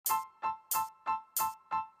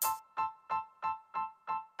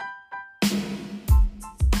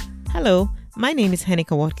Hello, my name is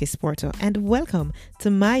Henika Watkins Porto, and welcome to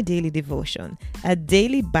My Daily Devotion, a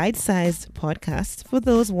daily bite-sized podcast for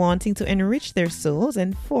those wanting to enrich their souls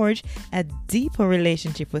and forge a deeper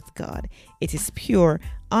relationship with God. It is pure,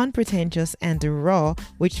 unpretentious, and raw,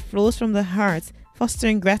 which flows from the heart,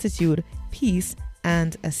 fostering gratitude, peace,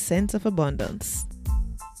 and a sense of abundance.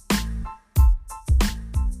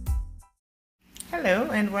 Hello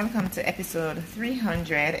and welcome to episode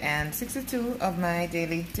 362 of my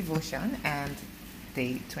daily devotion and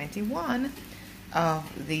day 21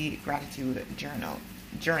 of the gratitude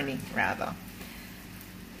journey.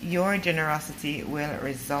 Your generosity will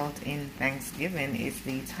result in thanksgiving is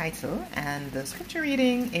the title, and the scripture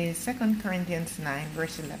reading is 2 Corinthians 9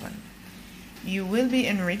 verse 11. You will be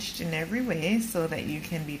enriched in every way so that you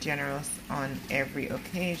can be generous on every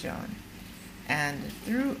occasion. And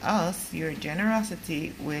through us, your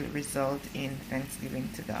generosity will result in thanksgiving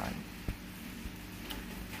to God.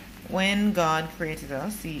 When God created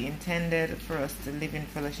us, He intended for us to live in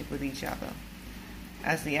fellowship with each other.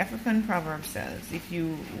 As the African proverb says, if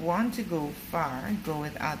you want to go far, go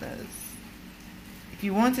with others. If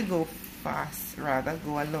you want to go fast, rather,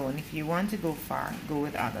 go alone. If you want to go far, go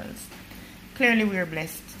with others. Clearly, we are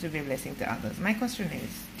blessed to be a blessing to others. My question is,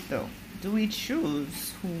 though, do we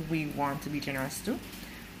choose who we want to be generous to?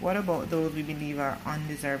 What about those we believe are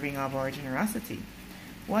undeserving of our generosity?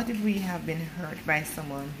 What if we have been hurt by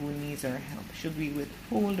someone who needs our help? Should we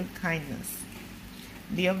withhold kindness?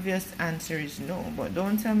 The obvious answer is no, but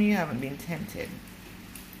don't tell me you haven't been tempted.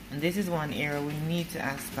 And this is one area we need to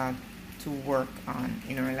ask God to work on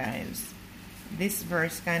in our lives. This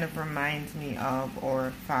verse kind of reminds me of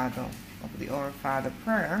Our Father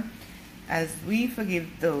prayer. As we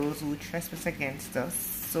forgive those who trespass against us,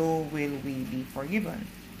 so will we be forgiven.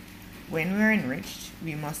 When we are enriched,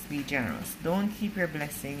 we must be generous. Don't keep your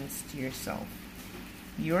blessings to yourself.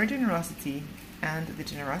 Your generosity and the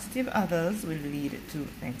generosity of others will lead to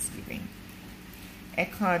thanksgiving.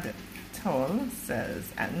 Eckhart Tolle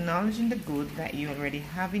says, acknowledging the good that you already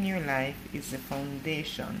have in your life is the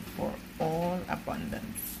foundation for all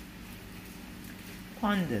abundance.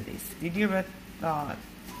 Ponder this. Did you ever thought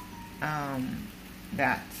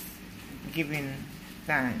that giving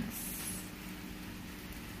thanks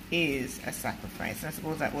is a sacrifice? I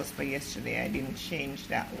suppose that was for yesterday. I didn't change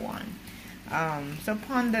that one. So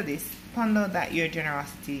ponder this. Ponder that your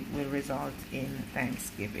generosity will result in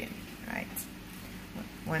thanksgiving, right?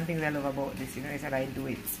 One thing I love about this, is that I do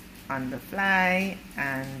it on the fly,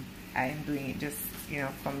 and I'm doing it just,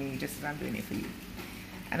 for me, just as I'm doing it for you.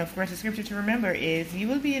 And of course, the scripture to remember is, you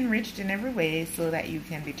will be enriched in every way so that you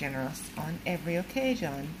can be generous on every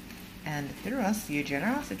occasion. And through us, your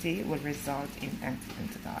generosity will result in thanksgiving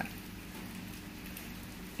to God.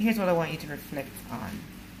 Here's what I want you to reflect on.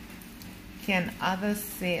 Can others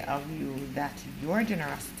say of you that your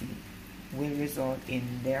generosity will result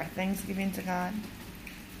in their thanksgiving to God?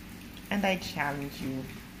 And I challenge you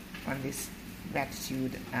on this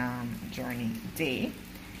gratitude journey day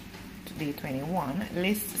 21,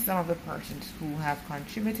 list some of the persons who have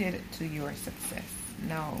contributed to your success.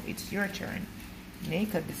 Now it's your turn.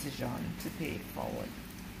 Make a decision to pay it forward.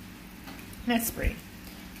 Let's pray.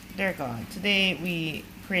 Dear God, today we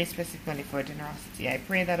pray specifically for generosity. I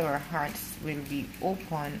pray that our hearts will be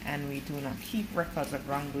open and we do not keep records of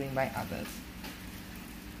wrongdoing by others.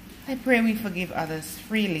 I pray we forgive others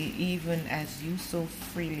freely, even as you so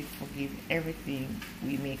freely forgive everything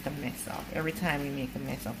we make a mess of, every time we make a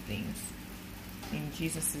mess of things. In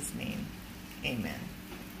Jesus' name, amen.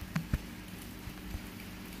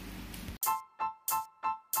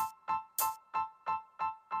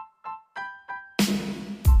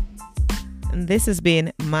 This has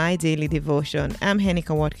been My Daily Devotion. I'm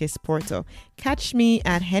Henika Watkins Porto. Catch me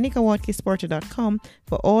at henikawatkinsporto.com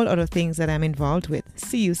for all other things that I'm involved with.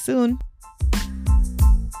 See you soon.